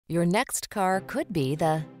Your next car could be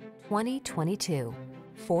the 2022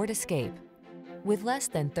 Ford Escape. With less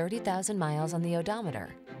than 30,000 miles on the odometer,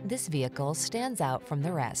 this vehicle stands out from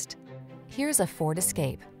the rest. Here's a Ford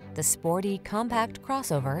Escape, the sporty, compact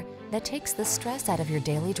crossover that takes the stress out of your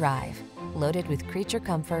daily drive. Loaded with creature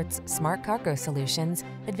comforts, smart cargo solutions,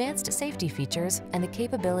 advanced safety features, and the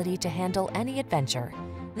capability to handle any adventure,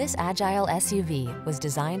 this agile SUV was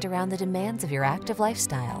designed around the demands of your active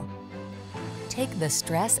lifestyle. Take the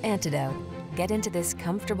stress antidote. Get into this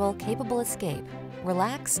comfortable, capable Escape.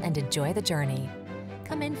 Relax and enjoy the journey.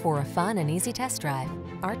 Come in for a fun and easy test drive.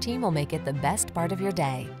 Our team will make it the best part of your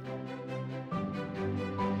day.